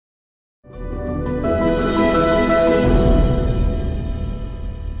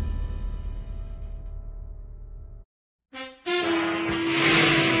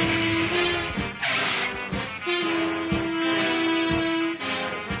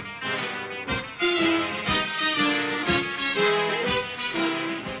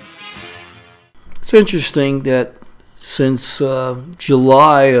It's interesting that since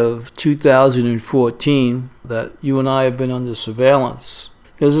July of 2014 that you and I have been under surveillance,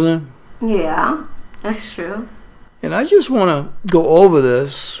 isn't it? Yeah, that's true. And I just want to go over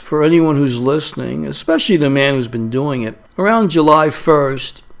this for anyone who's listening, especially the man who's been doing it. Around July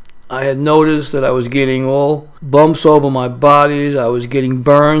 1st, I had noticed that I was getting all bumps over my body, I was getting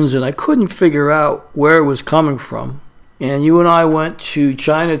burns, and I couldn't figure out where it was coming from. And you and I went to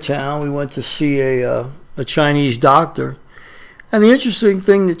Chinatown. We went to see a Chinese doctor. And the interesting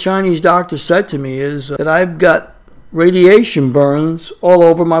thing the Chinese doctor said to me is that I've got radiation burns all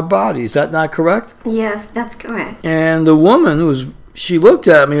over my body. Is that not correct? Yes, that's correct. And the woman she looked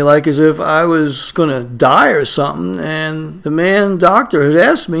at me like as if I was going to die or something. And the doctor has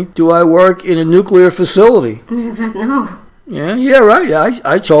asked me, do I work in a nuclear facility? I said no. Yeah, right.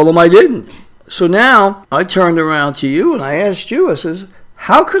 I told him I didn't. So now I turned around to you and I asked you, I says,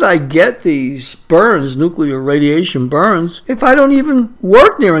 how could I get these burns, nuclear radiation burns, if I don't even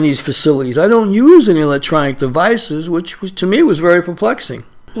work near any of these facilities? I don't use any electronic devices, which to me was very perplexing.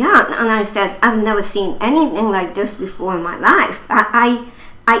 Yeah, and I says, I've never seen anything like this before in my life. I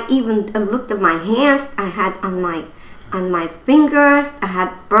even looked at my hands. I had on my fingers, I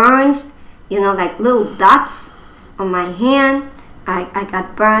had burns, like little dots on my hand. I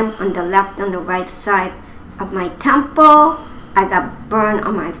got burned on the left and the right side of my temple. I got burned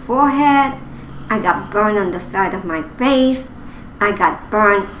on my forehead. I got burned on the side of my face. I got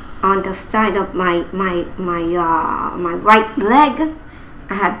burned on the side of my right leg.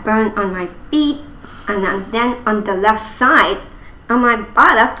 I had burn on my feet, and then on the left side on my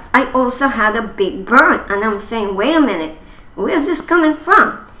buttocks, I also had a big burn. And I'm saying, wait a minute, where's this coming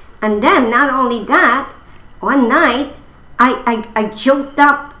from? And then not only that, one night I jumped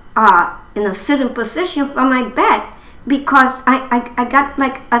up in a sitting position from my bed because I got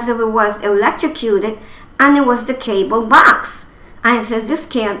like as if it was electrocuted, and it was the cable box. I says, this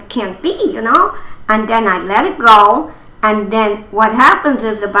can't be, And then I let it go. And then what happens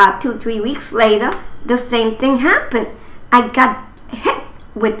is about 2-3 weeks later, the same thing happened. I got hit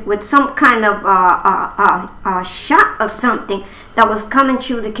with some kind of shot or something that was coming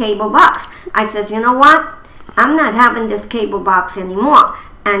through the cable box. I says, you know what? I'm not having this cable box anymore.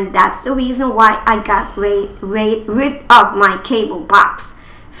 And that's the reason why I got rid of my cable box.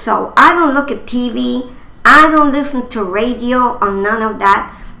 So I don't look at TV. I don't listen to radio or none of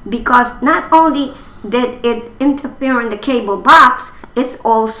that, because not only did it interfere in the cable box, it's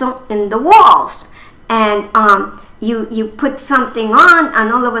also in the walls. And you put something on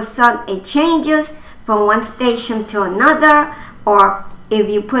and all of a sudden it changes from one station to another. Or if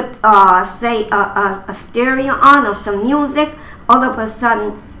you put say a stereo on or some music, all of a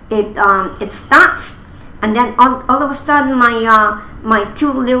sudden it stops. And then all of a sudden my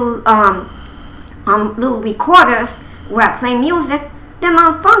two little recorders where I play music, they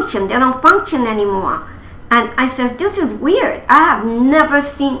malfunction. They don't function anymore. And I says, this is weird. I have never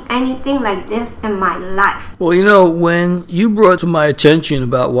seen anything like this in my life. Well, when you brought to my attention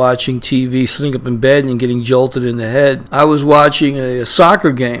about watching TV, sitting up in bed and getting jolted in the head, I was watching a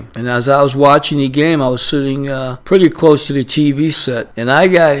soccer game. And as I was watching the game, I was sitting pretty close to the TV set. And I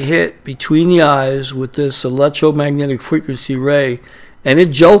got hit between the eyes with this electromagnetic frequency ray. And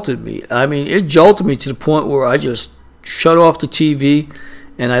it jolted me. I mean, it jolted me to the point where I just shut off the TV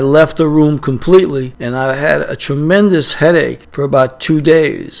and I left the room completely, and I had a tremendous headache for about 2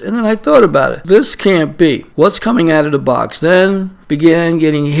 days. And then I thought about it. This can't be. What's coming out of the box? Then began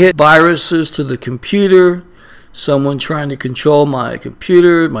getting hit viruses to the computer, someone trying to control my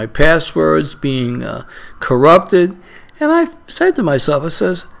computer, my passwords being corrupted. And I said to myself, I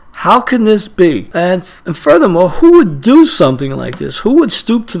says, how can this be? And furthermore, who would do something like this? Who would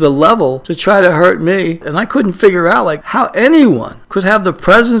stoop to the level to try to hurt me? And I couldn't figure out like how anyone could have the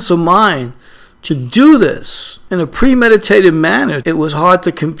presence of mind to do this in a premeditated manner. It was hard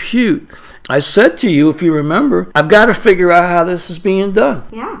to compute. I said to you, if you remember, I've got to figure out how this is being done.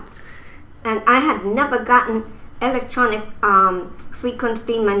 Yeah. And I had never gotten electronic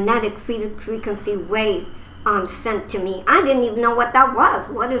frequency, magnetic frequency wave sent to me. I didn't even know what that was.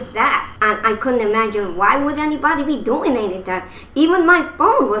 What is that? And I couldn't imagine why would anybody be doing anything. Even my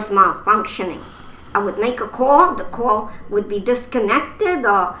phone was malfunctioning. I would make a call, the call would be disconnected,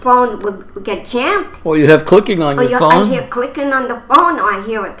 or phone would get jammed. Or you have clicking on your phone. I hear clicking on the phone, or I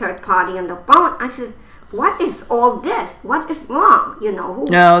hear a third party on the phone. I said, what is all this? What is wrong?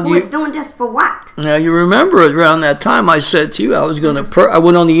 Who is doing this for what? Now, you remember around that time I said to you I was going to, I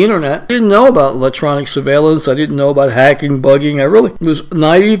went on the internet. I didn't know about electronic surveillance. I didn't know about hacking, bugging. I really was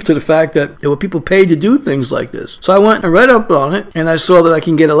naive to the fact that there were people paid to do things like this. So I went and read up on it, and I saw that I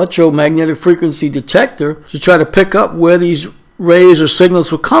can get an electromagnetic frequency detector to try to pick up where these rays or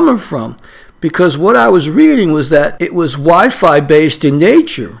signals were coming from. Because what I was reading was that it was Wi-Fi based in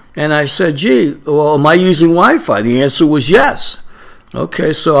nature. And I said, gee, well, am I using Wi-Fi? The answer was yes.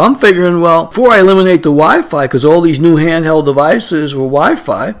 Okay, so I'm figuring, well, before I eliminate the Wi-Fi, because all these new handheld devices were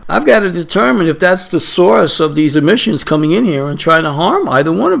Wi-Fi, I've got to determine if that's the source of these emissions coming in here and trying to harm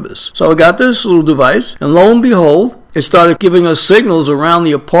either one of us. So I got this little device, and lo and behold, it started giving us signals around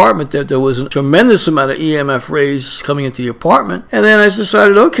the apartment that there was a tremendous amount of EMF rays coming into the apartment. And then I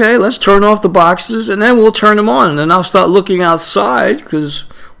decided, okay, let's turn off the boxes, and then we'll turn them on. And then I'll start looking outside, because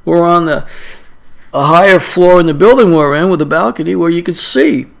we're on a higher floor in the building we're in with a balcony where you could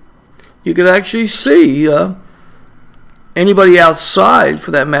see. You could actually see anybody outside,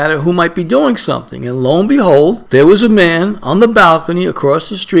 for that matter, who might be doing something. And lo and behold, there was a man on the balcony across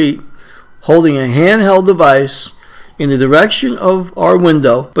the street holding a handheld device in the direction of our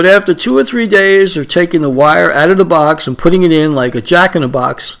window. But after 2 or 3 days of taking the wire out of the box and putting it in like a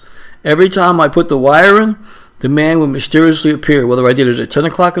jack-in-the-box, every time I put the wire in, the man would mysteriously appear, whether I did it at 10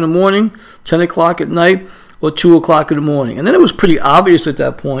 o'clock in the morning, 10 o'clock at night, or 2 o'clock in the morning. And then it was pretty obvious at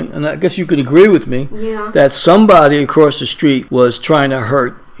that point, and I guess you could agree with me, that somebody across the street was trying to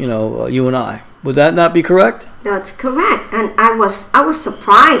hurt, you and I. Would that not be correct? That's correct. And I was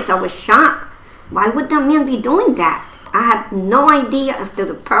surprised. I was shocked. Why would that man be doing that? I had no idea as to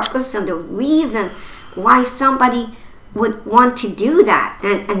the purpose and the reason why somebody would want to do that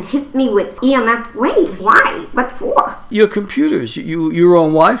and hit me with EMF waves. Why? What for? Your computers, you're on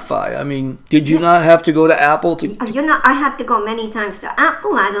Wi-Fi. I mean, did you not have to go to Apple to... I had to go many times to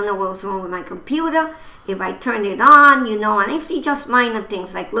Apple. I don't know what was wrong with my computer. If I turned it on, and I see just minor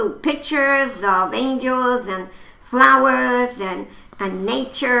things like little pictures of angels and flowers and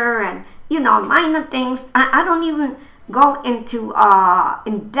nature and, minor things. I don't even go into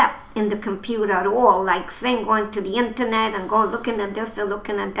in depth in the computer at all, like saying going to the internet and go looking at this or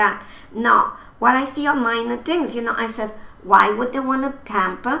looking at that. No, what I see are minor things. I said, why would they want to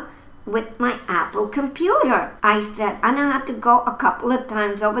tamper with my Apple computer? I said, and I had to go a couple of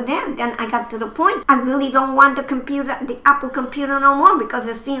times over there. Then I got to the point, I really don't want the Apple computer no more, because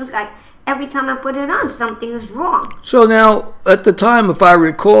it seems like every time I put it on, something is wrong. So now, at the time, if I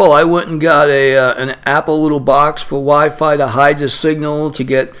recall, I went and got an Apple little box for Wi-Fi to hide the signal, to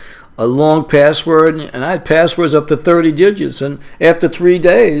get a long password, and I had passwords up to 30 digits. And after 3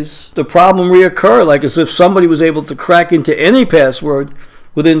 days, the problem reoccurred, like as if somebody was able to crack into any password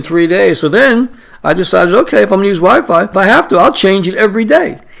within 3 days. So then I decided, okay, if I'm going to use Wi-Fi, if I have to, I'll change it every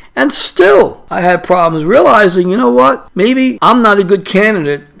day. And still, I had problems realizing, you know what, maybe I'm not a good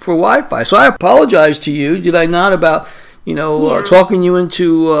candidate for Wi-Fi. So I apologize to you, did I not, about talking you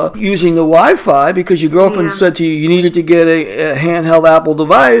into using the Wi-Fi, because your girlfriend said to you you needed to get a handheld Apple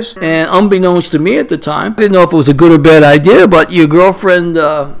device. And unbeknownst to me at the time, I didn't know if it was a good or bad idea, but your girlfriend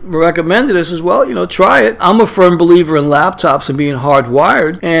recommended this as well. Try it. I'm a firm believer in laptops and being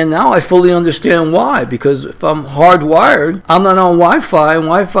hardwired, and now I fully understand why. Because if I'm hardwired, I'm not on Wi-Fi, and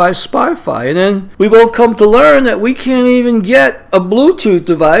Wi-Fi is spy-fi. And then we both come to learn that we can't even get a Bluetooth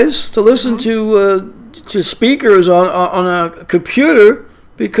device to listen to speakers on a computer,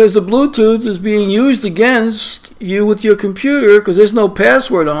 because the Bluetooth is being used against you with your computer, because there's no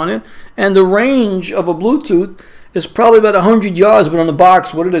password on it, and the range of a Bluetooth is probably about 100 yards, but on the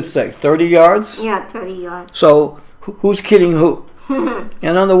box, what did it say, 30 yards? Yeah, 30 yards. So who's kidding who?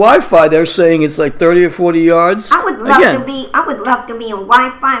 And on the Wi-Fi, they're saying it's like 30 or 40 yards. I would love to be on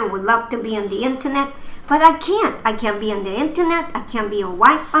Wi-Fi. I would love to be on the internet, but I can't. I can't be on the internet. I can't be on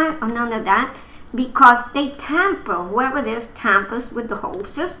Wi-Fi or none of that, because they whoever it is tampers with the whole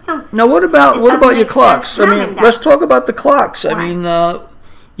system. Now, what about your clocks? I mean, that. Let's talk about the clocks. What? I mean,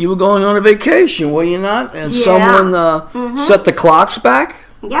 you were going on a vacation, were you not? And someone set the clocks back?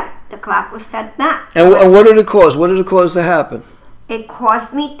 Yep, the clock was set back. And what did it cause? What did it cause to happen? It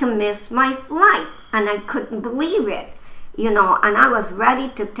caused me to miss my flight, and I couldn't believe it. And I was ready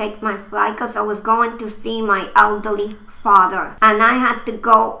to take my flight because I was going to see my elderly father, and I had to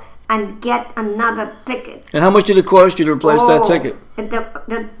go and get another ticket. And how much did it cost you to replace that ticket?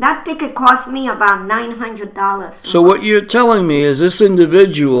 That ticket cost me about $900. So what you're telling me is this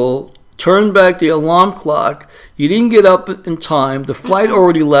individual turned back the alarm clock, you didn't get up in time, the flight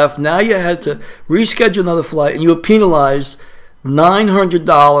already left, now you had to reschedule another flight, and you were penalized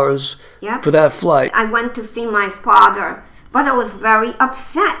 $900 Yep. for that flight. I went to see my father, but I was very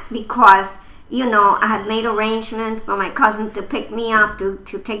upset because, you know, I had made arrangements for my cousin to pick me up, to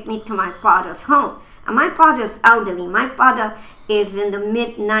take me to my father's home. And my father's elderly. My father is in the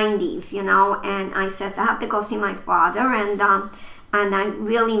mid-90s, you know, and I says, I have to go see my father, and I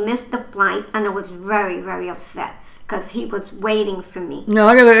really missed the flight, and I was very, very upset because he was waiting for me. Now,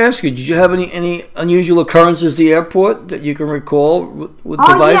 I got to ask you, did you have any unusual occurrences at the airport that you can recall with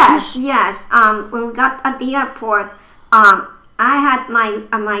devices? Yes. When we got at the airport, I had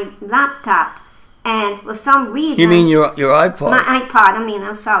my laptop, and for some reason... You mean your iPod? My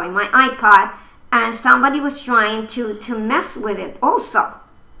iPod, my iPod, and somebody was trying to mess with it also.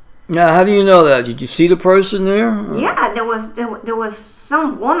 Now, how do you know that? Did you see the person there? Yeah, there was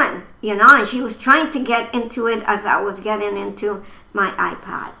some woman, you know, and she was trying to get into it as I was getting into my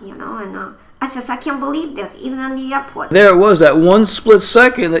iPod, you know, and I says, I can't believe this, even in the airport. There it was, that one split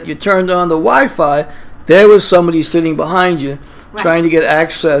second that you turned on the Wi-Fi, there was somebody sitting behind you trying to get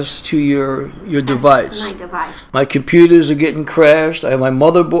access to your device. My device. My computers are getting crashed. I have my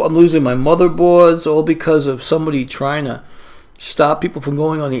motherboard. I'm losing my motherboards, all because of somebody trying to stop people from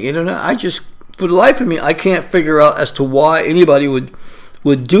going on the internet. I just, for the life of me, I can't figure out as to why anybody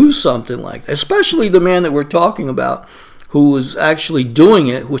would do something like that. Especially the man that we're talking about, who was actually doing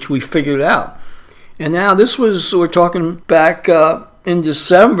it, which we figured out. And now we're talking back in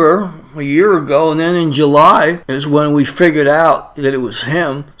December, a year ago, and then in July is when we figured out that it was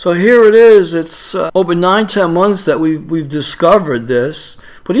him. So here it is. It's over 9-10 months that we've discovered this.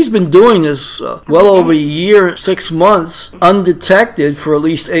 But he's been doing this well over a year, 6 months, undetected for at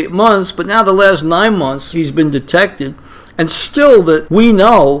least 8 months. But now the last 9 months, he's been detected. And still that we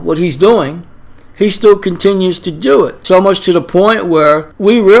know what he's doing, he still continues to do it. So much to the point where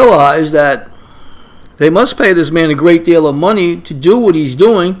we realize that they must pay this man a great deal of money to do what he's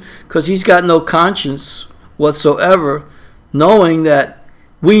doing, because he's got no conscience whatsoever, knowing that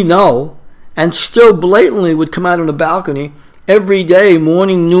we know, and still blatantly would come out on the balcony every day,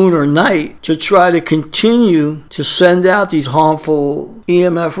 morning, noon, or night, to try to continue to send out these harmful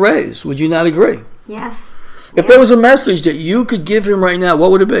EMF rays. Would you not agree? Yes. If there was a message that you could give him right now,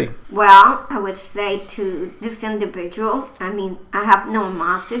 what would it be? Well, I would say to this individual, I have no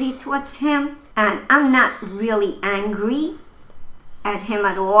animosity towards him, and I'm not really angry at him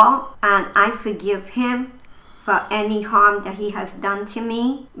at all, and I forgive him for any harm that he has done to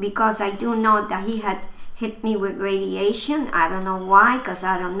me, because I do know that he had hit me with radiation. I don't know why, because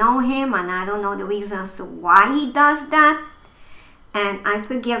I don't know him, and I don't know the reasons why he does that, and I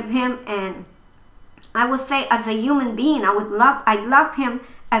forgive him. And I would say, as a human being, I love him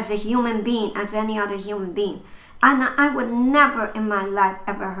as a human being, as any other human being. And I would never in my life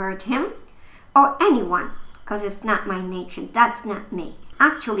ever hurt him or anyone, because it's not my nature. That's not me.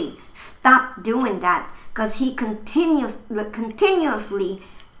 Actually, stop doing that, because he continuously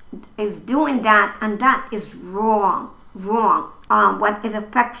is doing that, and that is wrong. What it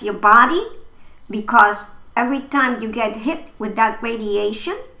affects your body, because every time you get hit with that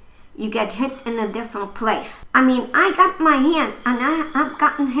radiation, you get hit in a different place. I got my hands, and I've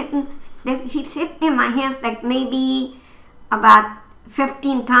gotten hit. He's hit in my hands like maybe about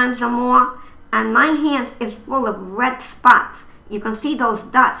 15 times or more, and my hands is full of red spots. You can see those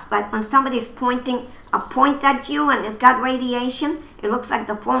dots, like when somebody's pointing a point at you and it's got radiation. It looks like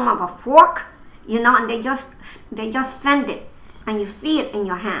the form of a fork, you know, and they just send it, and you see it in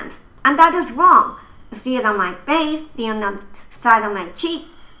your hands, and that is wrong. You see it on my face, see it on the side of my cheek,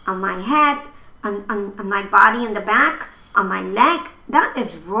 on my head, on my body in the back, on my leg. That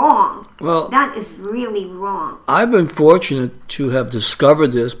is wrong. Well, that is really wrong. I've been fortunate to have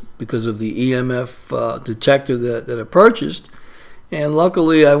discovered this because of the EMF detector that I purchased. And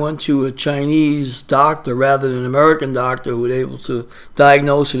luckily, I went to a Chinese doctor rather than an American doctor who was able to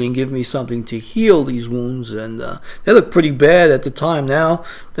diagnose it and give me something to heal these wounds. And they look pretty bad at the time. Now,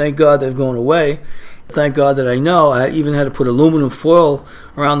 thank God they've gone away. Thank God that I know. I even had to put aluminum foil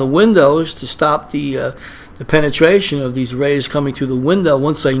around the windows to stop the penetration of these rays coming through the window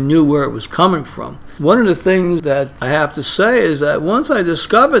once I knew where it was coming from. One of the things that I have to say is that once I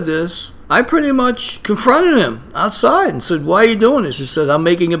discovered this, I pretty much confronted him outside and said, "Why are you doing this?" He said, "I'm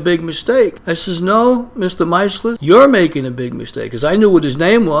making a big mistake." I says, "No, Mr. Meisler, you're making a big mistake," because I knew what his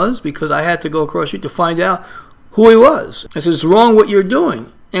name was, because I had to go across the street to find out who he was. I said, "It's wrong what you're doing."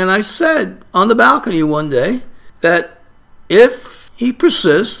 And I said on the balcony one day that if he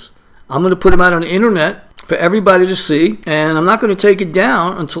persists, I'm going to put him out on the internet for everybody to see, and I'm not going to take it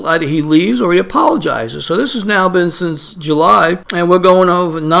down until either he leaves or he apologizes. So this has now been since July, and we're going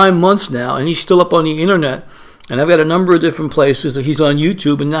over 9 months now, and he's still up on the internet And I've got a number of different places that he's on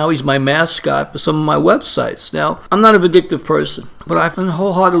YouTube, and now he's my mascot for some of my websites. Now, I'm not a vindictive person, but I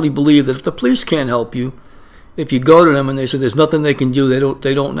wholeheartedly believe that if the police can't help you, if you go to them and they say there's nothing they can do,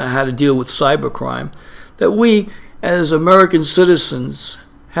 they don't know how to deal with cybercrime, that we as American citizens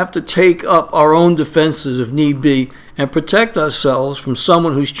have to take up our own defenses if need be and protect ourselves from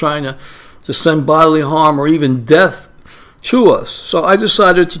someone who's trying to send bodily harm or even death to us. So I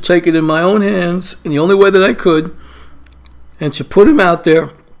decided to take it in my own hands in the only way that I could and to put him out there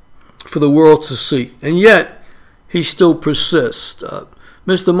for the world to see. And yet, he still persists.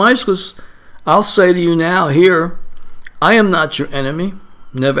 Mr. Meislis, I'll say to you now here, I am not your enemy.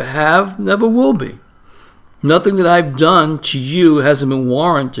 Never have, never will be. Nothing that I've done to you hasn't been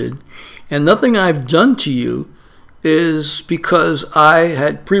warranted. And nothing I've done to you is because I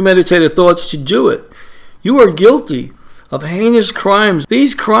had premeditated thoughts to do it. You are guilty of heinous crimes.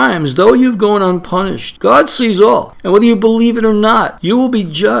 These crimes, though you've gone unpunished, God sees all. And whether you believe it or not, you will be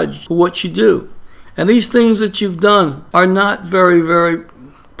judged for what you do. And these things that you've done are not very, very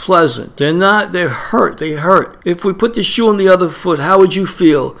pleasant. They hurt. If we put the shoe on the other foot, how would you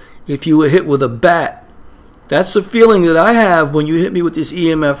feel if you were hit with a bat? That's the feeling that I have when you hit me with this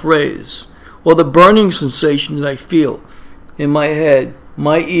EMF rays, or the burning sensation that I feel in my head,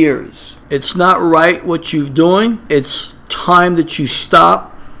 my ears. It's not right what you're doing. It's time that you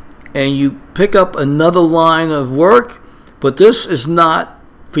stop and you pick up another line of work. But this is not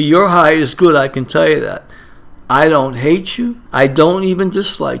for your highest good, I can tell you that. I don't hate you. I don't even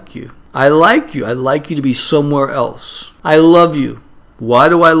dislike you. I like you. I like you to be somewhere else. I love you. Why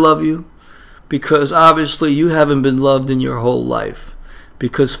do I love you? Because obviously you haven't been loved in your whole life.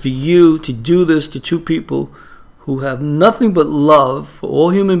 Because for you to do this to two people who have nothing but love for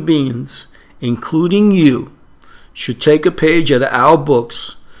all human beings, including you, should take a page out of our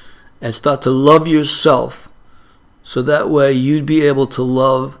books and start to love yourself, so that way you'd be able to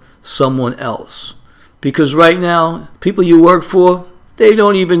love someone else. Because right now, people you work for, they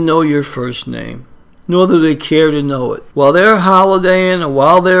don't even know your first name, nor do they care to know it. While they're holidaying or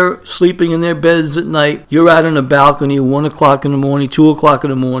while they're sleeping in their beds at night, you're out on a balcony at 1 o'clock in the morning, 2 o'clock in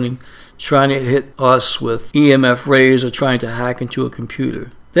the morning, trying to hit us with EMF rays or trying to hack into a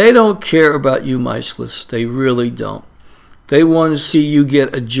computer. They don't care about you, Meislis. They really don't. They want to see you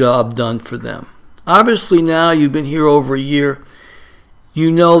get a job done for them. Obviously now you've been here over a year. You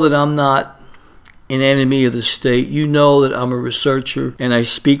know that I'm not an enemy of the state. You know that I'm a researcher and I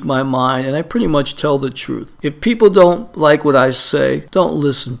speak my mind and I pretty much tell the truth. If people don't like what I say, don't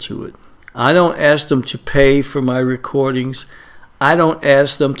listen to it. I don't ask them to pay for my recordings. I don't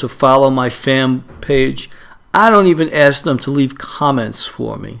ask them to follow my fan page. I don't even ask them to leave comments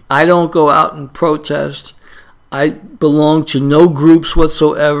for me. I don't go out and protest. I belong to no groups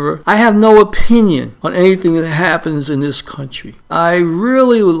whatsoever. I have no opinion on anything that happens in this country. I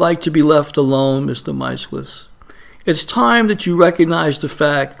really would like to be left alone, Mr. Meislis. It's time that you recognize the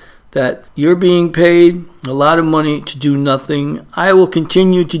fact that you're being paid a lot of money to do nothing. I will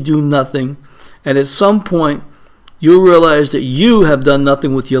continue to do nothing. And at some point, you'll realize that you have done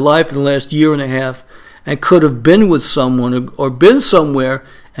nothing with your life in the last year and a half and could have been with someone or been somewhere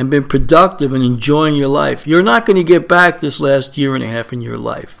and been productive and enjoying your life. You're not going to get back this last year and a half in your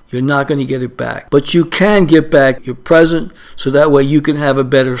life. You're not going to get it back. But you can get back your present so that way you can have a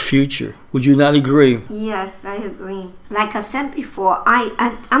better future. Would you not agree? Yes, I agree. Like I said before,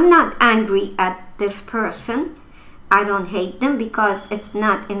 I'm not angry at this person. I don't hate them because it's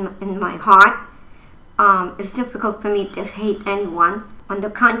not in my heart. It's difficult for me to hate anyone. On the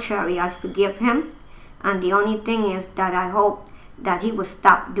contrary, I forgive him. And the only thing is that I hope that he will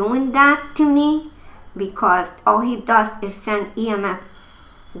stop doing that to me, because all he does is send EMF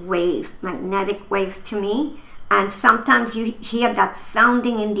waves, magnetic waves to me. And sometimes you hear that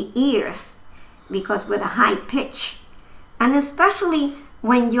sounding in the ears because with a high pitch. And especially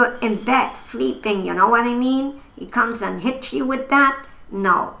when you're in bed sleeping, you know what I mean? He comes and hits you with that.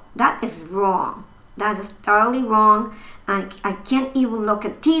 No, that is wrong. That is thoroughly wrong. I can't even look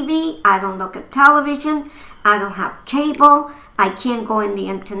at TV. I don't look at television. I don't have cable. I can't go in the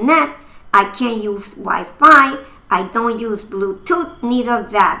internet. I can't use Wi-Fi. I don't use Bluetooth, neither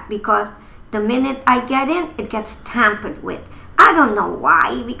of that, because the minute I get in, it gets tampered with. I don't know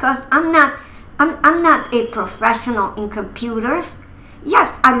why, because I'm not a professional in computers.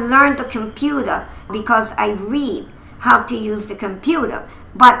 Yes, I learned the computer because I read how to use the computer,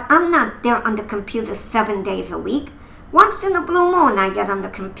 but I'm not there on the computer 7 days a week. Once in a blue moon, I get on the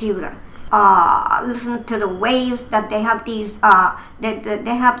computer. Listen to the waves that they have these.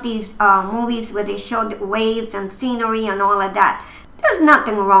 They have these movies where they show the waves and scenery and all of that. There's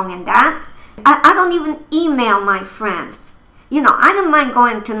nothing wrong in that. I don't even email my friends. You know, I don't mind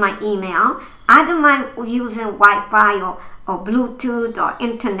going to my email. I don't mind using Wi-Fi or Bluetooth or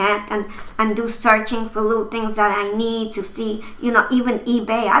internet and do searching for little things that I need to see, you know, even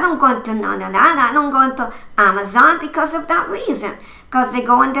eBay. I don't go into none of that. I don't go into Amazon because of that reason. Because they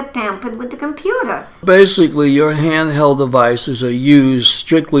go and get tampered with the computer. Basically, your handheld devices are used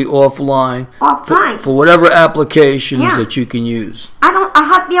strictly offline. Offline. For whatever applications that you can use. I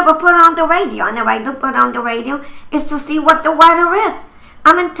hardly ever put on the radio. And if I do put on the radio, it's to see what the weather is.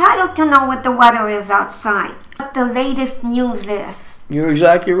 I'm entitled to know what the weather is outside. What the latest news is. You're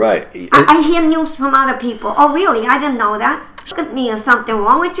exactly right. I hear news from other people. Oh, really? I didn't know that. Look at me. Is something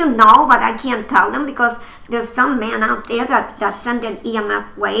wrong with you? No, but I can't tell them because there's some man out there that sent an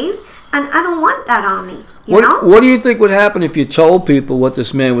EMF wave, and I don't want that on me. You know? What do you think would happen if you told people what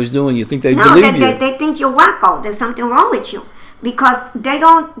this man was doing? You think they'd believe you? No, they think you're wacko. There's something wrong with you because they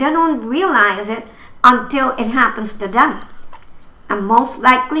don't realize it until it happens to them. And most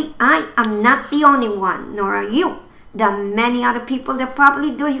likely, I am not the only one, nor are you. There are many other people that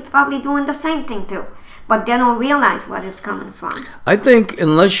he's probably doing the same thing too. But they don't realize what it's coming from. I think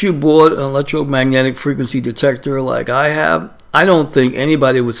unless you bought an electromagnetic frequency detector like I have, I don't think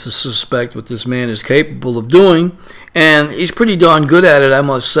anybody would suspect what this man is capable of doing. And he's pretty darn good at it, I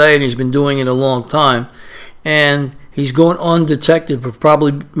must say, and he's been doing it a long time. And he's gone undetected for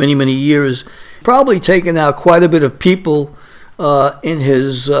probably many, many years. Probably taken out quite a bit of people in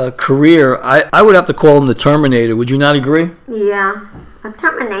his career. I would have to call him the Terminator. Would you not agree? Yeah, a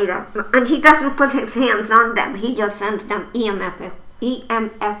Terminator. And he doesn't put his hands on them. He just sends them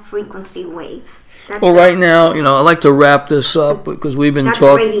EMF frequency waves. Well, right now, you know, I'd like to wrap this up because we've been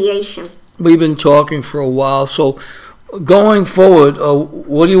talking. Radiation. We've been talking for a while. So, going forward,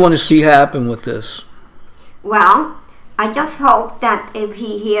 what do you want to see happen with this? Well, I just hope that if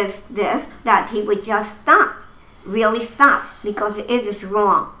he hears this, that he would just stop. Really stop, because it is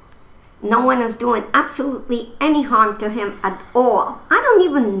wrong. No one is doing absolutely any harm to him at all. I don't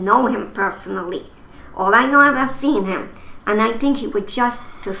even know him personally. All I know is I've seen him, and I think he would just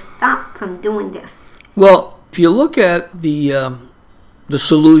to stop from doing this. Well, if you look at the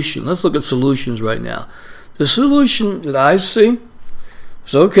solution, let's look at solutions right now. The solution that I see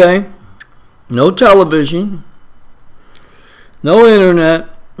is okay. No television, no internet,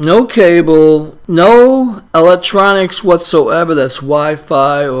 no cable, no electronics whatsoever that's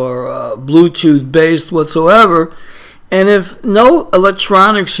Wi-Fi or Bluetooth based whatsoever. And if no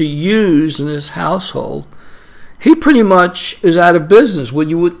electronics are used in this household, he pretty much is out of business.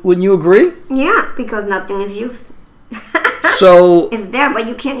 Wouldn't you agree? Yeah, because nothing is used. So it's there, but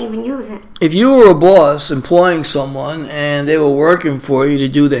you can't even use it. If you were a boss employing someone and they were working for you to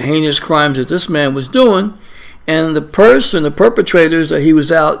do the heinous crimes that this man was doing, and the perpetrators that he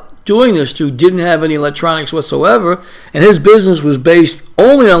was out doing this to didn't have any electronics whatsoever, and his business was based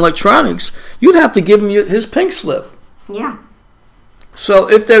only on electronics, you'd have to give him his pink slip. Yeah. So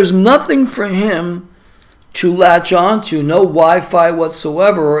if there's nothing for him to latch onto, no Wi-Fi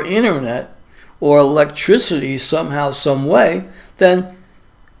whatsoever or internet or electricity somehow, some way, then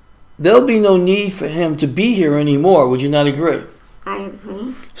there'll be no need for him to be here anymore. Would you not agree? I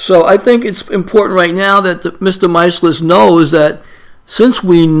agree. So I think it's important right now that Mr. Meislis knows that since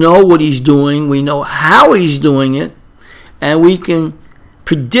we know what he's doing, we know how he's doing it, and we can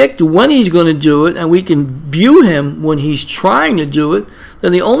predict when he's going to do it, and we can view him when he's trying to do it,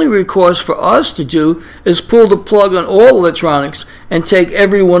 then the only recourse for us to do is pull the plug on all electronics and take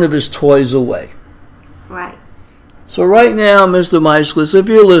every one of his toys away. Right. So right now, Mr. Meislis, if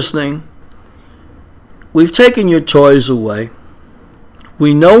you're listening, we've taken your toys away.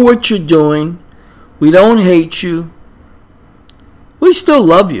 We know what you're doing. We don't hate you. We still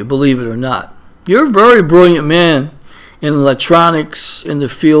love you, believe it or not. You're a very brilliant man in electronics, in the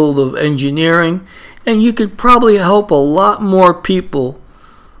field of engineering, and you could probably help a lot more people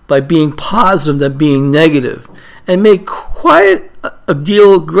by being positive than being negative, and make quite a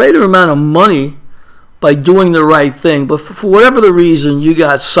greater amount of money by doing the right thing. But for whatever the reason, you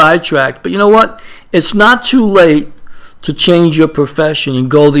got sidetracked. But you know what? It's not too late to change your profession and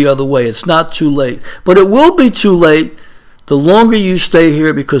go the other way. It's not too late. But it will be too late the longer you stay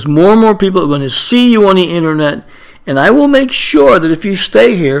here, because more and more people are going to see you on the internet, and I will make sure that if you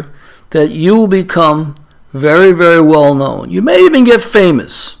stay here, that you will become very, very well known. You may even get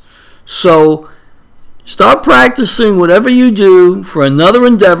famous. So start practicing whatever you do for another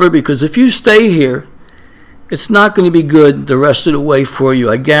endeavor, because if you stay here, it's not going to be good the rest of the way for you,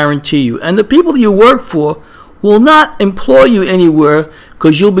 I guarantee you. And the people you work for will not employ you anywhere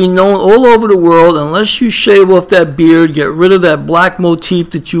because you'll be known all over the world. Unless you shave off that beard, get rid of that black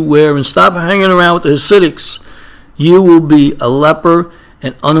motif that you wear, and stop hanging around with the Hasidics, you will be a leper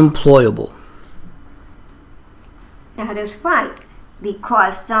and unemployable. That is right,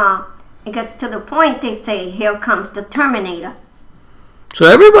 because it gets to the point they say, here comes the Terminator. So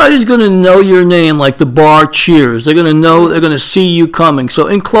everybody's going to know your name like the bar cheers. They're going to know, they're going to see you coming. So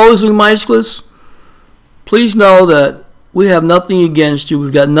in closing, Michaelis, please know that we have nothing against you.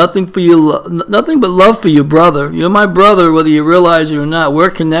 We've got nothing for you, nothing but love for your brother. You're my brother, whether you realize it or not. We're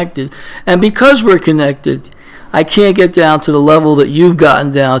connected. And because we're connected, I can't get down to the level that you've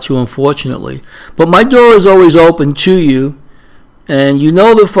gotten down to, unfortunately. But my door is always open to you. And you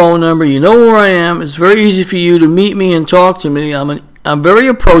know the phone number. You know where I am. It's very easy for you to meet me and talk to me. I'm very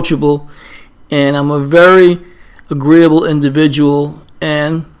approachable, and I'm a very agreeable individual,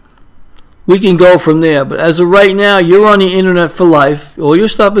 and we can go from there. But as of right now, you're on the internet for life. All your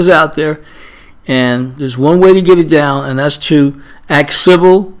stuff is out there, and there's one way to get it down, and that's to act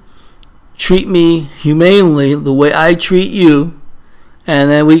civil, treat me humanely the way I treat you, and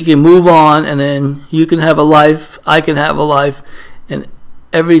then we can move on, and then you can have a life, I can have a life, and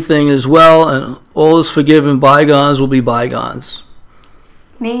everything is well, and all is forgiven. Bygones will be bygones.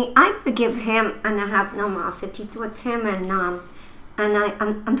 May I forgive him, and I have no animosity towards him, and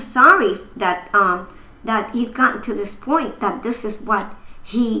I'm sorry that that he's gotten to this point that this is what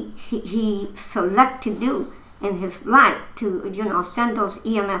he select to do in his life, to send those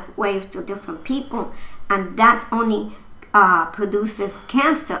EMF waves to different people, and that only produces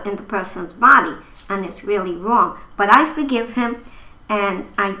cancer in the person's body, and it's really wrong. But I forgive him, and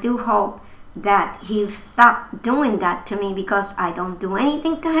I do hope that he stopped doing that to me, because I don't do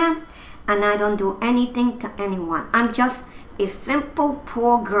anything to him, and I don't do anything to anyone. I'm just a simple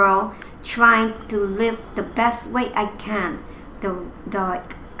poor girl trying to live the best way I can the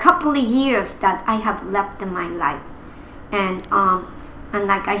couple of years that I have left in my life. And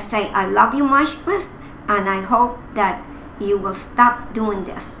like I say, I love you, Michaelis, and I hope that you will stop doing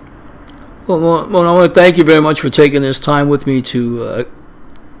this. Well, I want to thank you very much for taking this time with me to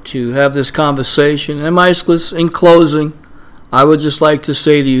have this conversation. And Michaelis, in closing, I would just like to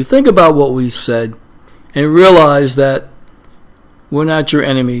say to you, think about what we said and realize that we're not your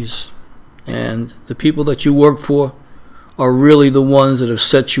enemies, and the people that you work for are really the ones that have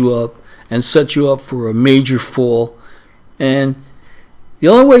set you up and set you up for a major fall. And the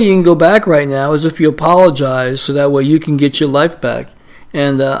only way you can go back right now is if you apologize, so that way you can get your life back.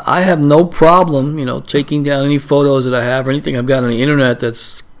 And I have no problem, taking down any photos that I have or anything I've got on the internet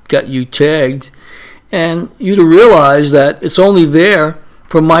that's got you tagged, and you to realize that it's only there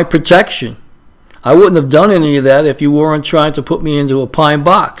for my protection. I wouldn't have done any of that if you weren't trying to put me into a pine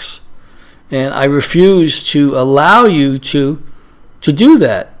box, and I refuse to allow you to do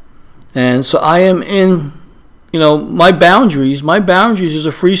that. And so I am in my boundaries. My boundaries as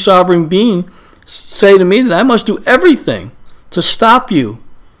a free sovereign being say to me that I must do everything to stop you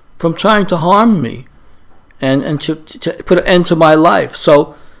from trying to harm me and to put an end to my life.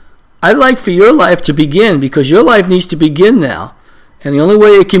 So I'd like for your life to begin, because your life needs to begin now. And the only way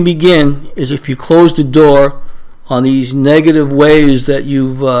it can begin is if you close the door on these negative ways that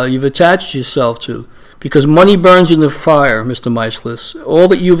you've attached yourself to. Because money burns in the fire, Mr. Michaelis. All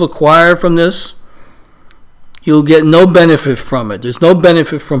that you've acquired from this, you'll get no benefit from it. There's no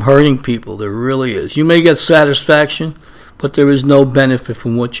benefit from hurting people. There really is. You may get satisfaction, but there is no benefit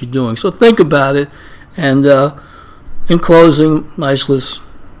from what you're doing. So think about it. And in closing, Michaelis,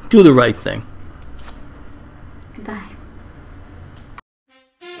 do the right thing.